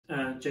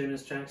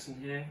Jonas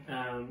here.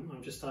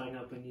 I'm just starting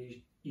up a new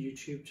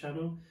YouTube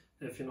channel.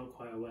 If you're not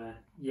quite aware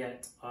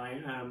yet, I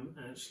am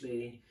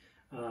actually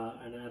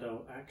an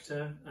adult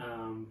actor,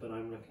 but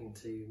I'm looking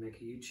to make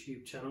a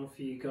YouTube channel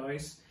for you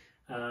guys.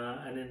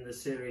 And in the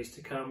series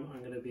to come, I'm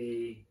going to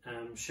be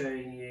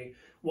showing you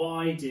what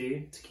I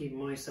do to keep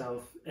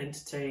myself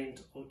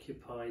entertained,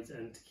 occupied,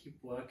 and to keep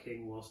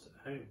working whilst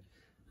at home.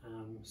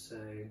 So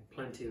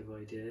plenty of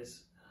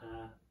ideas.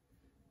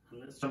 And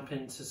let's jump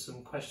into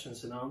some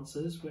questions and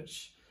answers,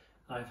 which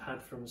I've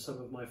had from some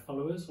of my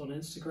followers on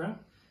Instagram.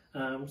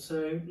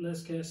 So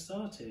let's get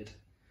started.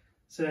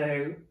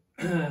 So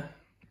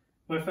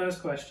my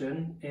first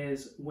question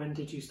is, when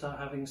did you start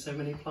having so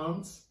many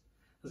plants?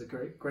 That's a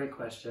great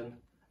question.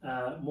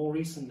 More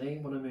recently,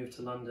 when I moved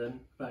to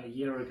London about a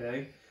year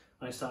ago,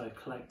 I started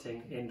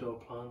collecting indoor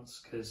plants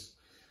because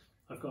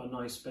I've got a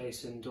nice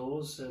space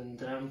indoors,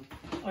 and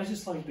I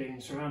just like being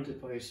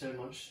surrounded by so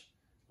much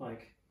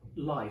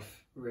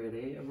life,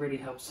 really. It really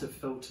helps to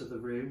filter the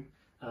room,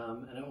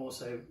 and it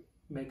also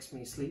makes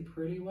me sleep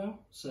really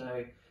well.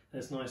 So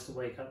it's nice to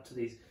wake up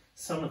to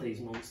some of these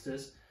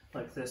monsters,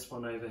 like this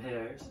one over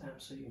here. It's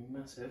absolutely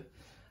massive.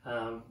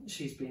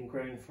 She's been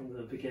grown from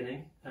the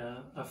beginning.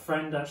 A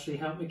friend actually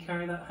helped me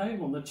carry that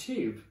home on the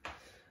tube.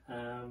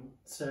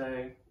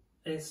 So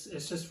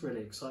it's just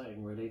really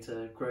exciting, really,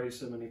 to grow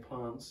so many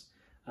plants.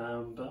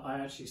 But I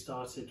actually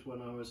started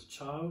when I was a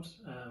child.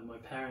 My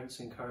parents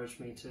encouraged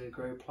me to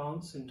grow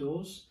plants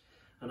indoors,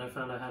 and I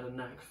found I had a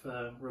knack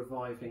for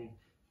reviving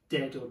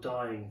dead or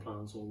dying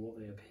plants, or what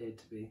they appeared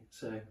to be.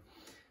 So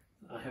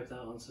I hope that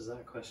answers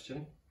that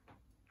question.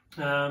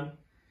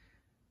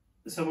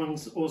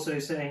 Someone's also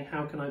saying,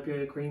 how can I be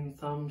a green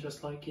thumb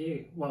just like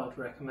you? What I'd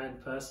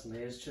recommend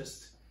personally is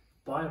just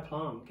buy a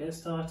plant, get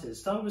started.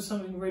 Start with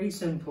something really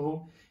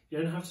simple. You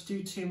don't have to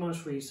do too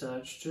much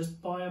research.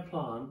 Just buy a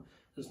plant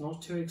that's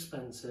not too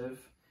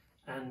expensive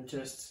and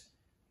just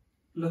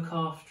look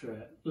after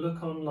it.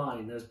 Look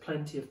online. There's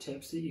plenty of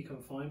tips that you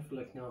can find for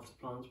looking after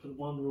plants, but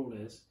one rule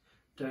is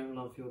don't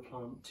love your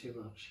plant too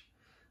much.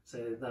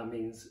 So that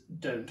means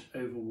don't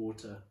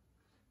overwater.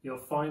 You'll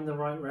find the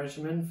right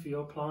regimen for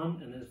your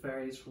plant, and it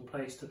varies from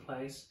place to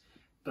place,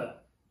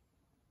 but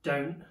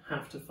don't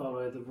have to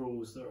follow the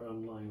rules that are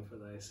online for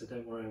those, so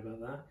don't worry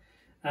about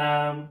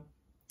that.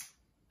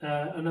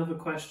 Another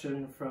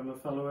question from a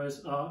follower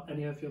is, are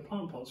any of your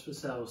plant pots for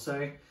sale?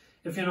 So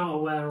if you're not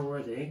aware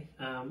already,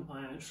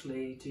 I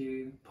actually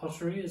do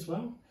pottery as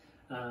well.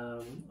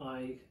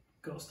 I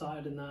got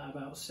started in that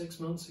about 6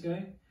 months ago,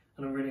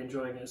 and I'm really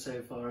enjoying it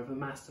so far. I've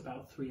amassed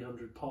about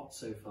 300 pots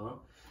so far.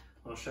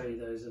 I'll show you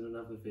those in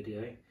another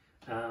video.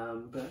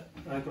 But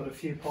I've got a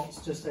few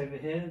pots just over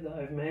here that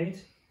I've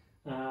made,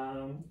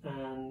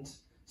 and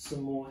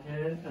some more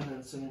here, and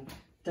then some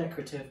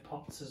decorative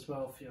pots as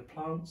well for your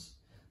plants.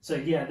 So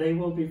yeah, they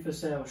will be for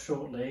sale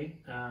shortly.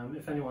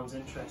 If anyone's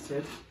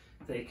interested,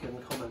 they can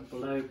comment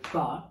below,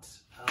 but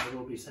I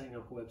will be setting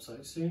up a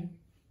website soon.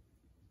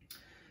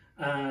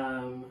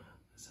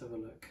 Let's have a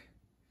look.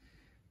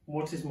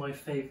 What is my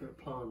favourite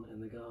plant in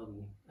the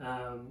garden?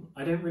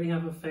 I don't really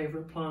have a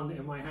favourite plant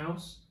in my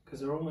house because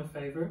they're all my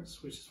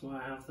favourites, which is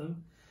why I have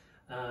them.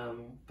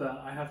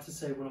 But I have to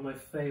say, one of my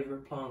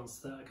favourite plants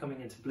that are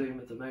coming into bloom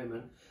at the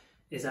moment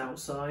is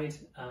outside,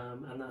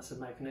 and that's a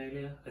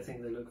magnolia. I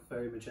think they look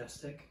very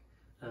majestic.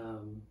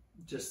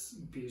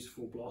 Just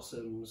beautiful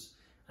blossoms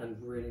and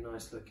really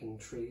nice looking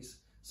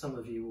trees. Some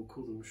of you will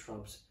call them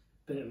shrubs,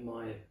 but in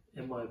my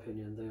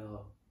opinion, they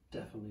are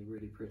definitely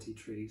really pretty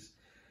trees.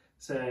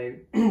 So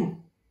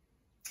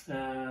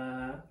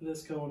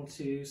let's go on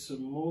to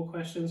some more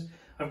questions.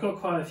 I've got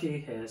quite a few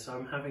here, so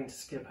I'm having to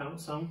skip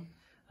out some.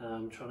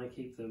 I'm trying to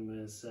keep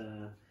them as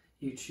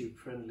YouTube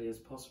friendly as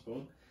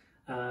possible.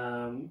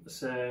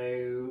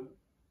 So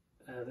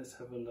let's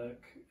have a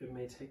look. It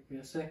may take me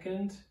a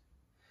second.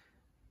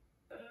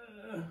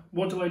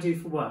 What do I do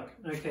for work?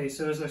 Okay,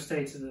 so as I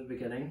stated at the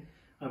beginning,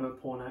 I'm a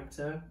porn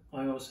actor.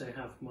 I also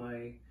have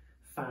my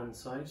fan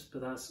sites,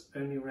 but that's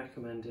only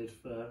recommended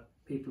for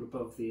people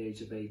above the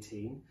age of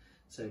 18.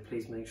 So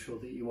please make sure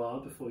that you are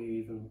before you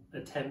even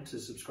attempt to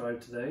subscribe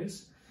to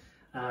those.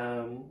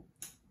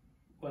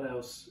 What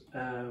else?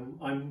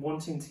 I'm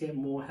wanting to get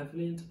more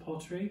heavily into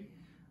pottery.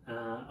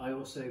 I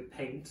also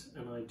paint,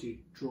 and I do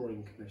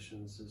drawing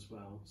commissions as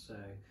well. So,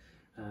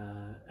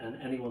 and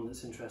anyone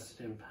that's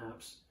interested in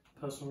perhaps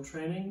personal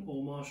training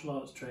or martial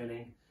arts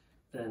training,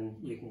 then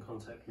you can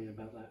contact me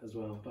about that as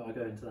well. But I'll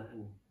go into that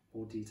in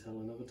more detail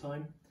another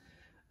time.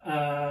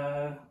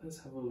 Let's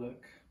have a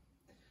look.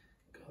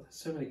 God, there's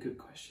so many good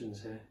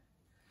questions here.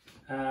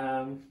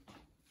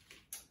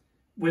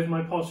 With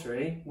my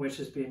pottery, which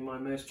has been my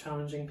most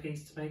challenging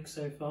piece to make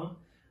so far,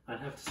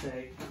 I'd have to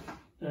say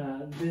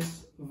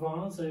this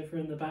vase over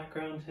in the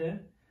background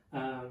here,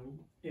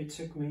 it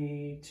took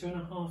me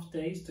 2.5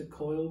 days to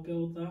coil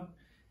build that,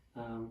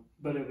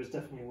 but it was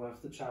definitely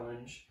worth the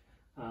challenge,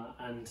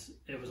 and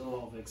it was a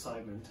lot of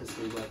excitement to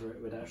see whether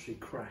it would actually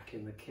crack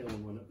in the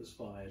kiln when it was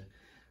fired.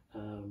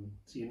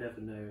 So you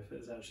never know if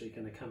it's actually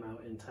going to come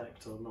out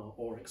intact or not,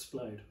 or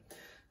explode.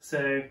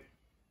 So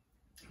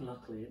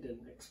Luckily it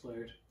didn't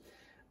explode.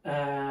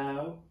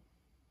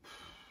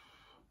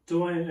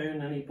 Do I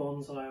own any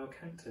bonsai or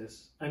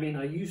cactus? I mean,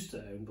 I used to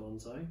own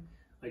bonsai.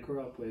 I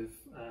grew up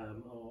with a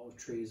lot of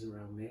trees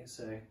around me,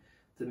 so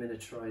the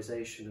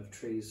miniaturization of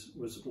trees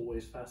was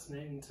always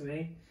fascinating to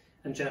me,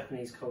 and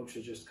Japanese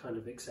culture just kind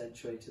of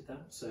accentuated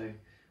that. So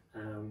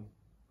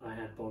I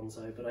had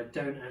bonsai, but I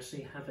don't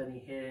actually have any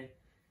here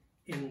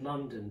in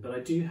London, but I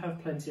do have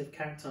plenty of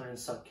cacti and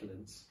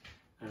succulents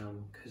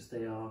because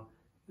they are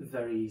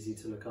very easy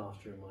to look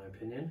after, in my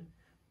opinion.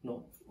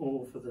 Not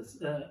all for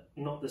the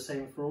not the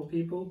same for all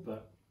people,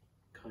 but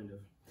kind of.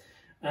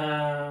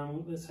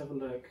 Let's have a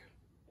look.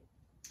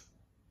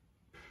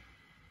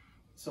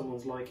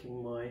 Someone's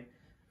liking my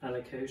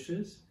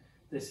alocasias.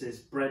 This is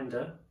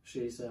Brenda.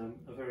 She's a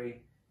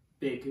very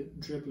big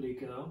dribbly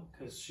girl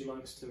because she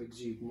likes to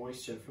exude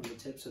moisture from the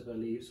tips of her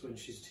leaves when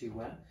she's too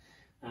wet.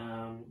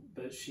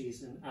 But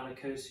she's an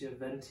Alocasia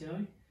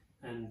ventii,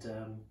 and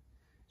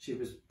she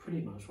was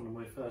pretty much one of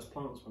my first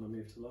plants when I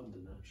moved to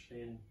London,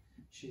 actually, and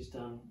she's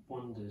done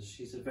wonders.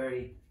 She's a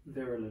very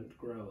virulent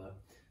grower,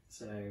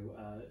 so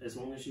as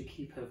long as you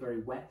keep her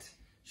very wet,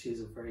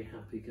 she's a very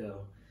happy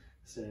girl.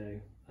 So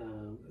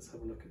let's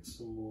have a look at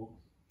some more.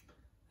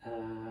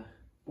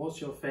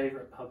 What's your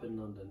favourite pub in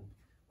London?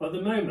 Well, at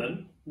the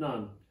moment,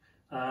 none.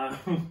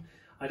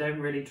 I don't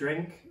really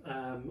drink.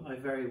 I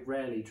very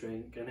rarely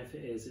drink, and if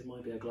it is, it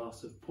might be a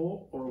glass of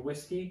port or a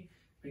whiskey.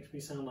 Makes me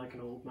sound like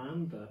an old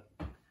man, but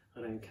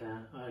I don't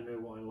care. I know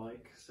what I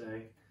like,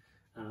 so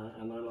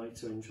and I like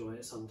to enjoy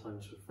it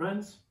sometimes with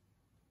friends.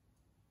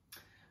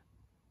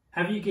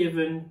 Have you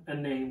given a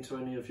name to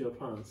any of your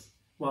plants?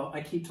 Well,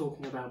 I keep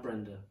talking about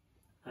Brenda,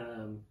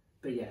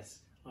 but yes,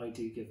 I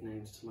do give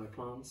names to my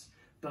plants,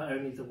 but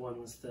only the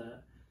ones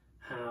that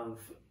have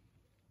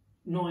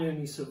not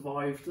only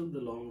survived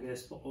the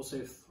longest, but also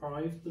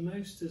thrived the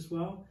most as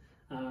well.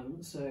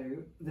 So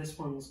this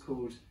one's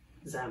called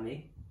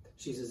Zami.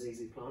 She's a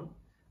ZZ plant.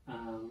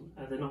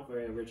 And they're not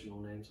very original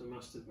names, I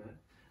must admit.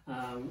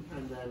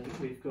 And then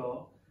we've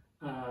got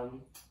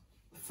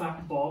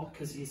Fat Bob,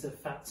 because he's a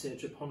Fatsia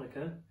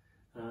japonica,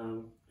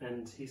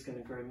 and he's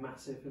going to grow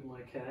massive in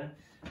my care.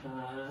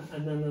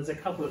 And then there's a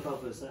couple of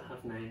others that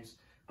have names,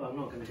 but I'm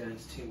not going to go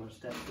into too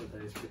much depth with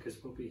those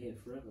because we'll be here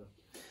forever.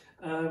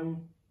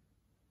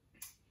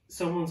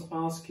 Someone's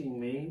asking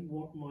me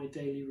what my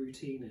daily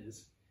routine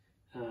is.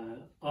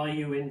 Are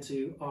you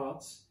into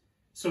arts?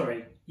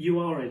 Sorry, you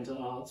are into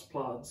arts,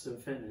 plants and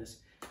fitness.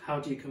 How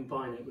do you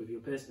combine it with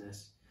your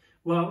business?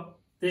 Well,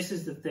 this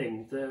is the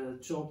thing. The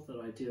job that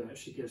I do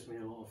actually gives me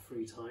a lot of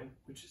free time,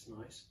 which is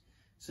nice.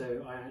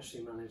 So I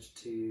actually managed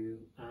to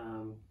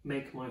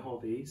make my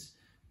hobbies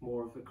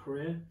more of a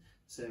career.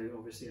 So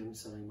obviously I'm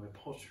selling my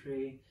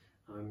pottery,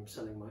 I'm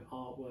selling my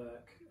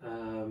artwork,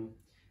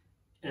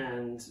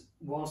 and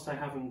whilst I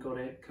haven't got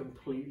it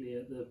completely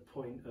at the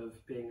point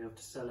of being able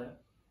to sell it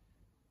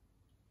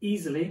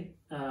easily,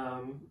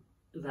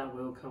 that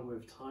will come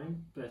with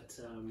time, but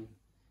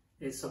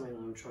it's something that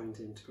I'm trying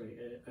to integrate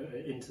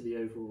into the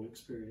overall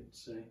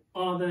experience. So,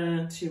 are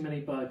there too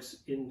many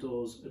bugs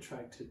indoors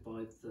attracted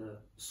by the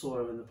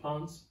soil and the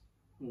plants?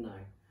 No,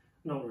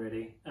 not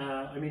really.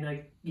 I mean,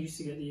 I used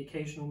to get the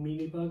occasional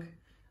mealybug,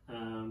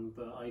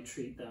 but I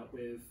treat that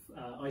with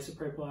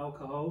isopropyl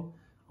alcohol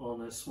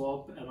on a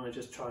swab, and I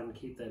just try and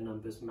keep their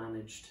numbers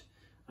managed.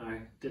 I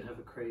did have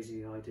a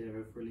crazy idea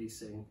of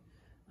releasing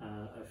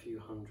a few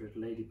hundred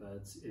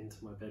ladybirds into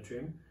my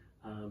bedroom,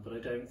 but I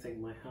don't think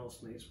my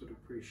housemates would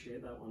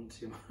appreciate that one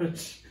too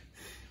much,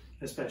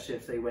 especially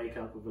if they wake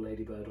up with a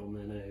ladybird on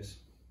their nose.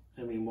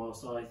 I mean,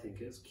 whilst I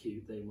think it's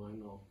cute, they might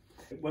not.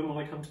 When will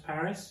I come to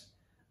Paris?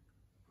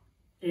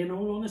 In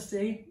all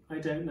honesty, I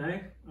don't know.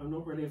 I'm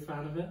not really a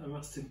fan of it, I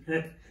must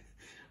admit.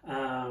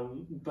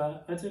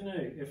 But I don't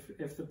know,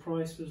 if the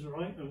price was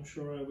right, I'm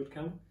sure I would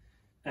come.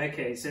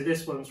 Okay, so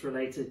this one's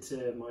related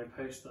to my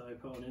post that I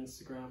put on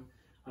Instagram.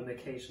 I'm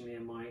occasionally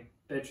in my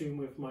bedroom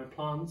with my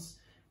plants,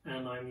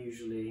 and I'm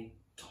usually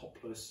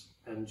topless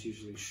and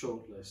usually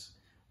shortless.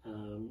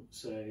 And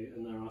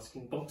they're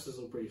asking boxers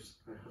or briefs.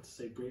 I have to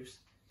say briefs,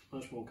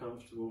 much more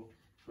comfortable,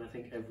 and I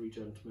think every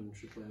gentleman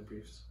should wear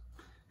briefs,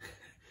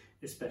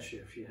 especially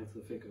if you have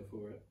the figure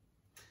for it.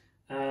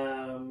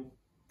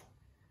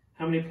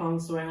 How many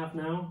plants do I have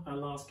now? At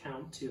last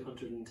count,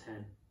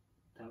 210.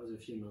 That was a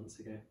few months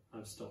ago.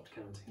 I've stopped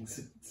counting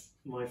since.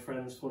 My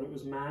friends thought it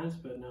was mad,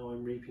 but now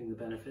I'm reaping the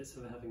benefits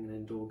of having an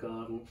indoor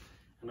garden,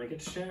 and I get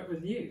to share it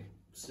with you.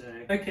 So,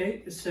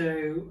 okay,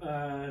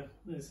 so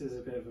this is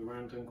a bit of a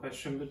random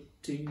question, but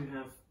do you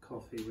have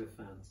coffee with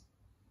fans?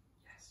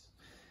 Yes.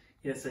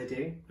 Yes, I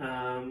do.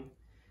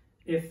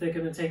 If they're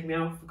going to take me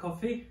out for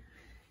coffee,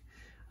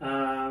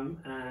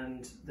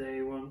 and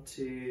they want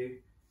to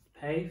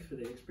pay for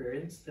the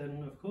experience,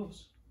 then of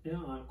course, yeah,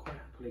 I'll quite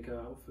happily go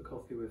out for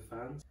coffee with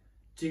fans.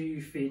 Do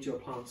you feed your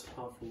plants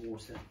apart from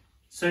water?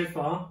 So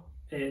far,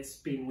 it's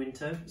been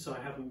winter, so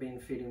I haven't been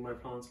feeding my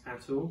plants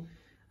at all.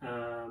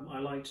 I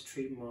like to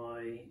treat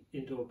my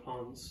indoor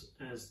plants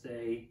as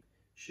they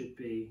should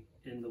be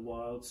in the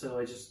wild, so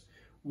I just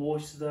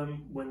water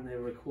them when they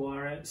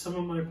require it. Some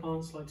of my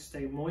plants like to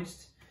stay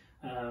moist,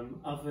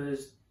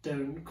 others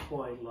don't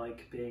quite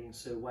like being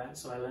so wet,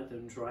 so I let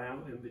them dry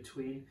out in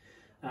between.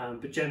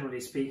 But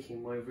generally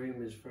speaking, my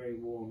room is very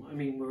warm. I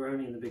mean, we're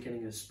only in the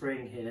beginning of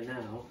spring here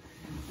now,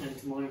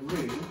 and my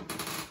room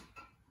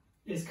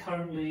is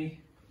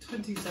currently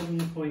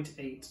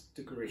 27.8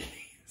 degrees.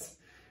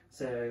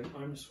 So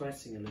I'm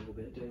sweating a little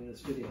bit doing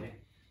this video,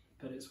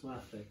 but it's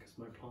worth it because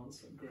my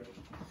plants look great.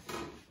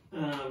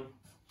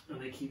 And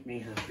they keep me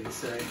happy,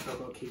 so I've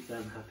got to keep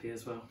them happy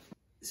as well.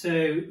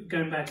 So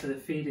going back to the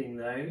feeding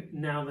though,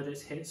 now that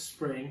it's hit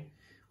spring,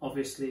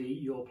 obviously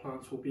your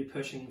plants will be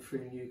pushing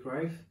through new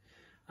growth.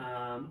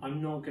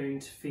 I'm not going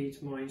to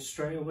feed mine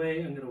straight away.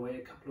 I'm going to wait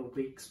a couple of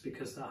weeks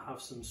because they'll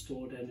have some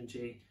stored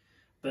energy.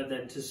 But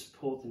then to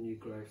support the new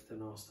growth,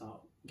 then I'll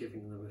start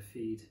giving them a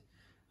feed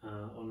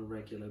on a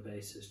regular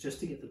basis, just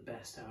to get the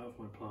best out of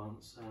my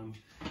plants.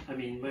 I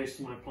mean, most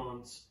of my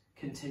plants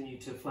continue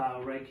to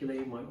flower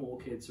regularly. My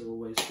orchids are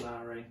always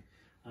flowering.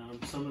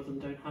 Some of them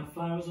don't have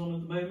flowers on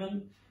at the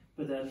moment,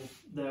 but then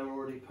they're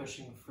already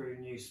pushing through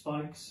new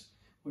spikes,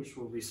 which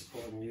will be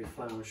supporting new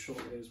flowers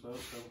shortly as well,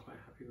 so I'm quite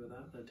happy with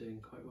that. They're doing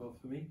quite well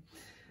for me.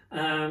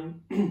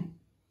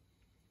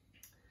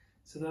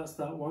 So that's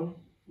that one.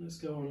 Let's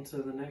go on to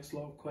the next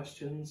lot of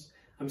questions.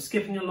 I'm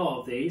skipping a lot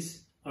of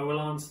these. I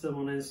will answer them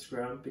on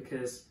Instagram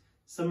because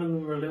some of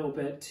them are a little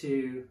bit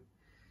too,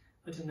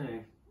 I don't know,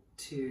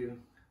 too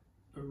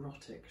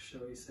erotic,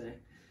 shall we say.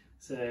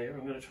 So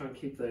I'm going to try and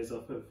keep those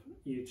off of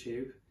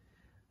YouTube.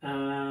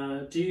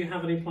 Do you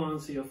have any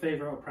plants that you're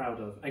favourite or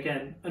proud of?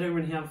 Again, I don't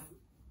really have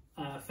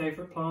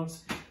favourite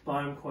plants, but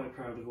I'm quite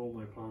proud of all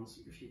my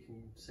plants, if you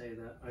can say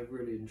that. I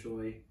really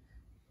enjoy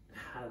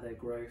their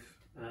growth,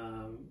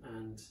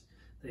 and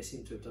they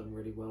seem to have done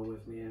really well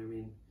with me. I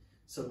mean,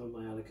 some of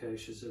my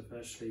alocasias have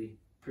actually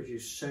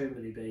produced so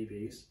many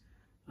babies,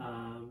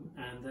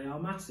 and they are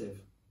massive.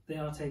 They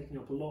are taking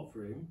up a lot of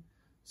room,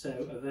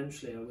 so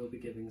eventually I will be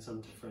giving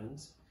some to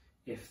friends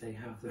if they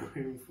have the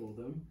room for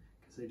them,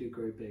 because they do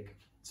grow big.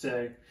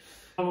 So,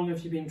 how long have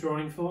you been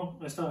drawing for?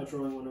 I started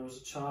drawing when I was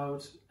a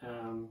child.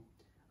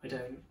 I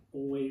don't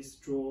always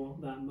draw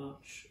that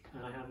much.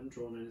 I haven't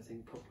drawn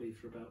anything properly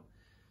for about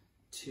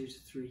 2 to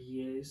 3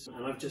 years,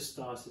 and I've just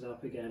started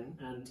up again,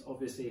 and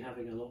obviously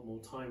having a lot more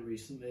time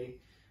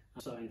recently,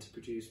 I'm starting to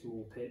produce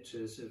more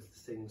pictures of the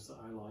things that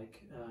I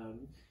like.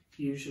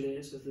 Usually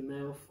it's of the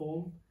male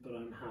form, but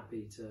I'm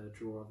happy to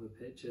draw other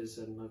pictures,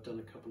 and I've done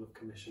a couple of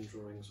commission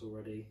drawings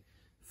already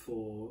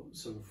for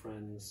some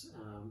friends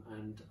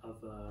and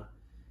other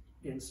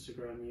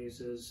Instagram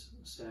users,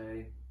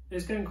 so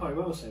it's going quite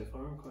well so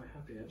far. I'm quite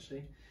happy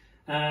actually.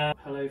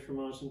 Hello from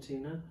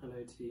Argentina,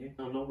 hello to you.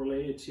 I'm not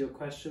related to your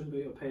question, but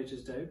your page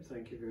is dope,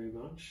 thank you very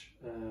much.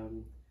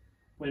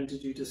 When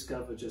did you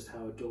discover just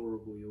how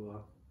adorable you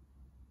are?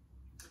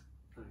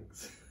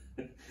 Thanks.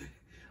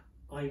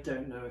 I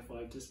don't know if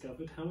I've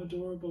discovered how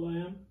adorable I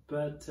am,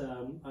 but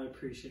I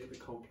appreciate the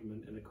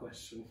compliment in a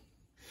question.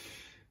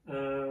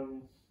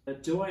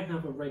 Do I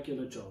have a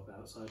regular job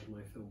outside of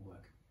my film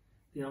work?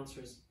 The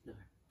answer is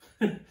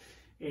no.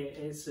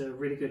 It's a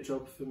really good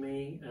job for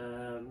me.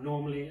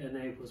 Normally it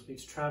enables me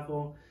to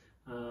travel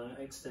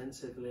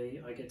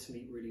extensively. I get to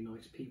meet really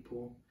nice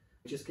people.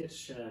 I just get to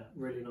share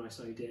really nice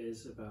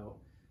ideas about,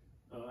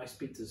 I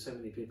speak to so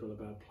many people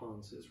about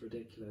plants, it's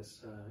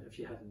ridiculous. If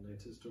you haven't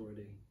noticed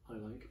already, I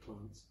like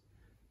plants.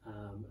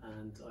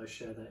 And I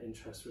share that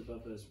interest with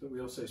others, but we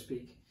also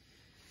speak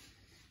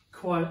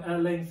quite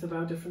at length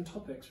about different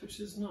topics, which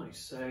is nice.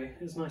 So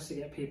it's nice to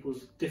get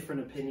people's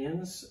different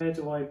opinions. Where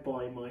do I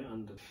buy my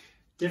underwear?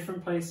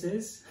 Different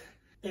places,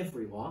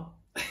 everywhere.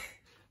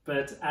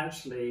 But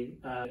actually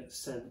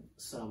sent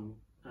some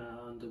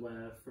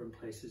underwear from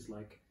places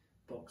like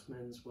Box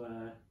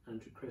Menswear,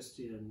 Andrew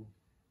Christian,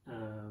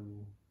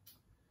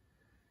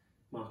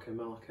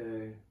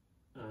 Marco,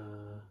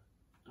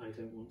 I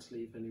don't want to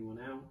leave anyone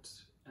out,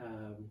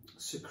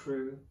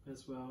 Sucru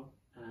as well,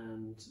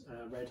 and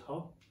Red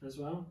Hot as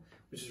well,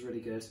 which is really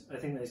good. I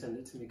think they send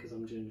it to me because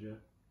I'm ginger,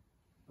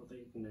 not that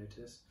you can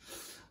notice.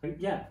 But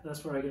yeah,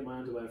 that's where I get my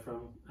underwear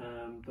from,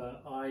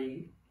 but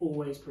I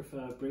always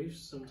prefer briefs.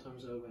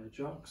 Sometimes I wear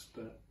jocks,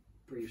 but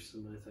briefs are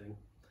my thing.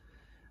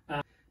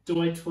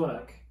 Do I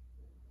twerk?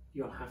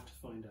 You'll have to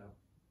find out.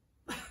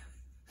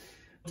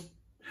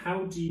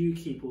 How do you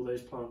keep all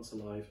those plants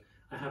alive?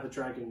 I have a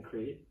dragon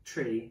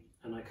tree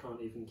and I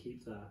can't even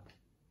keep that.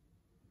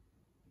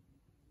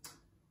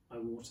 I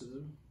water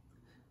them,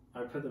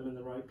 I put them in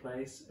the right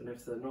place, and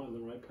if they're not in the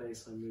right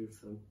place, I move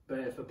them. But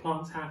if a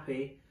plant's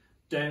happy,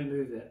 don't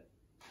move it.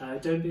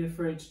 Don't be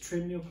afraid to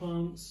trim your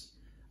plants,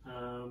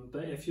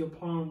 but if your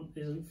plant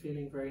isn't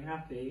feeling very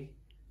happy,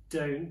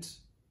 don't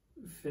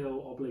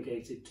feel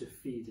obligated to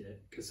feed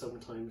it, because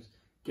sometimes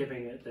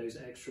giving it those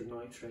extra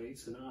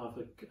nitrates and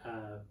other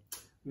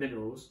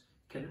minerals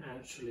can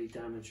actually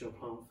damage your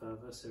plant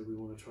further, so we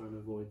want to try and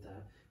avoid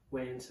that.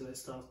 Wait until it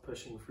starts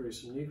pushing through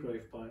some new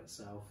growth by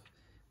itself.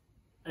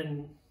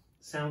 And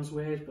sounds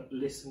weird, but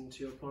listen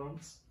to your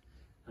plants.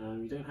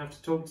 You don't have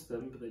to talk to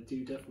them, but they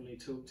do definitely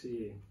talk to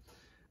you.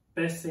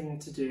 best thing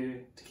to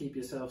do to keep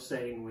yourself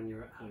sane when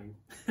you're at home.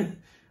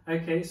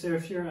 Okay, so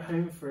if you're at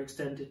home for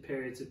extended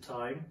periods of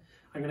time,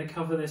 I'm going to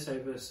cover this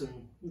over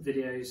some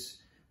videos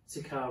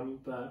to come,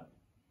 but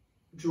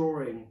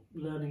drawing,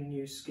 learning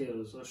new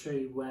skills, I'll show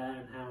you where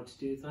and how to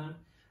do that.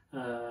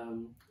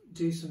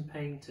 Do some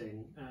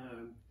painting,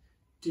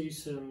 do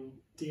some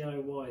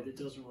DIY that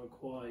doesn't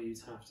require you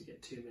to have to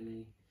get too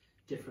many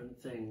different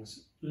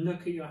things.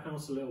 Look at your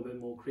house a little bit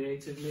more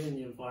creatively and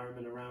the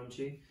environment around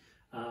you,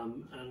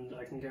 and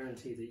I can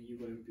guarantee that you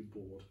won't be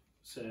bored.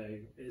 So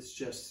it's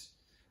just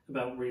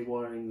about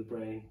rewiring the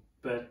brain,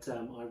 but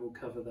I will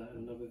cover that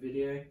in another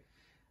video.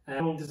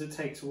 How long does it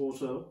take to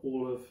water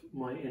all of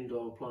my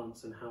indoor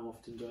plants and how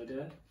often do I do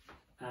it?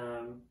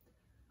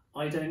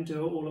 I don't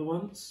do it all at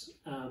once,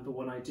 but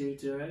when I do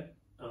it,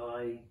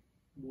 I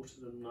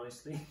water them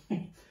nicely.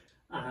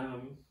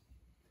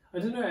 I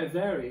don't know, it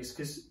varies,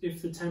 because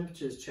if the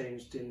temperature's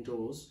changed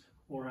indoors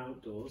or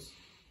outdoors,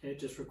 it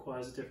just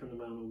requires a different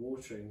amount of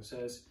watering. So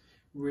it's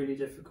really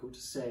difficult to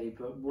say,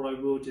 but what I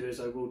will do is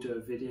I will do a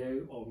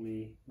video of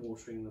me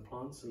watering the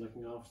plants and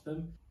looking after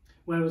them.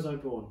 Where was I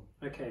born?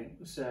 Okay,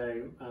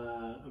 so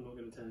I'm not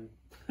going to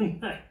tell you.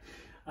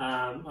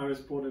 I was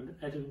born in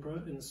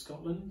Edinburgh in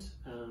Scotland,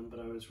 but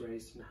I was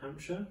raised in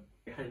Hampshire,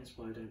 hence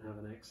why I don't have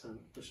an accent,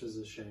 which is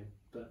a shame,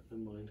 but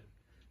never mind,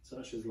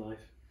 such is life.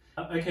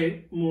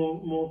 Okay,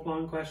 more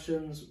plant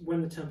questions.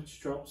 When the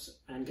temperature drops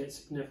and gets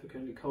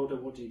significantly colder,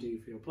 what do you do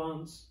for your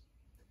plants?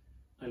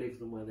 I leave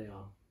them where they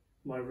are.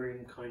 My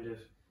room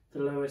the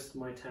lowest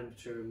my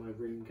temperature in my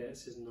room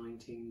gets is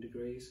 19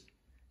 degrees,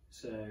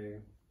 so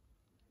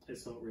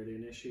it's not really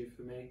an issue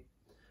for me.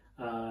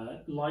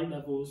 Light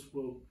levels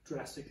will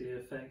drastically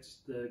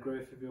affect the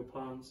growth of your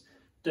plants.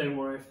 Don't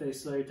worry if they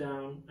slow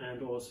down,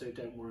 and also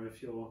don't worry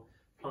if your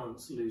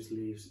plants lose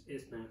leaves.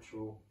 It's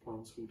natural,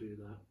 plants will do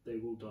that. They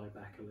will die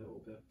back a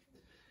little bit.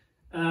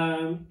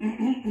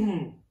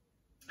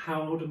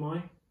 How old am I?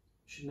 You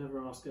should never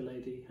ask a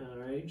lady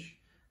her age,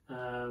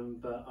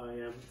 but I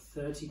am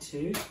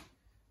 32,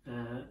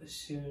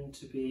 soon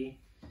to be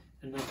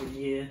another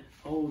year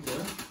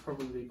older.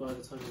 Probably by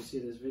the time you see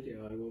this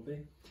video I will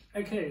be.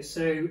 Okay,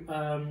 so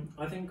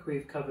I think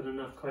we've covered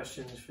enough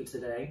questions for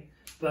today,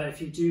 but if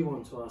you do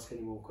want to ask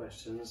any more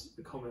questions,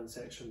 the comment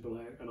section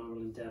below, and I will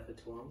endeavour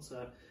to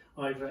answer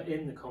either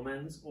in the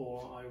comments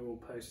or I will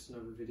post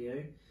another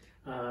video.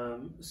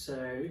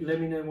 So let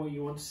me know what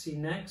you want to see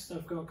next.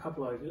 I've got a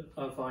couple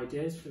of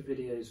ideas for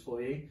videos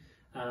for you,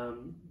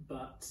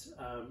 but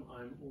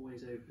I'm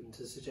always open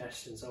to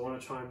suggestions. I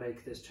want to try and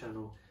make this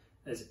channel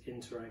as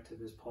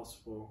interactive as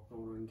possible. I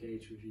want to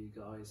engage with you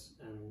guys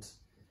and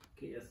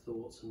get your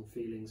thoughts and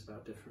feelings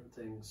about different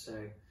things.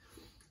 So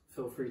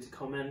feel free to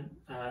comment,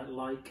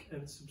 like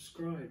and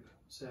subscribe.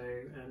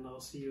 And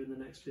I'll see you in the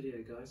next video,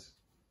 guys.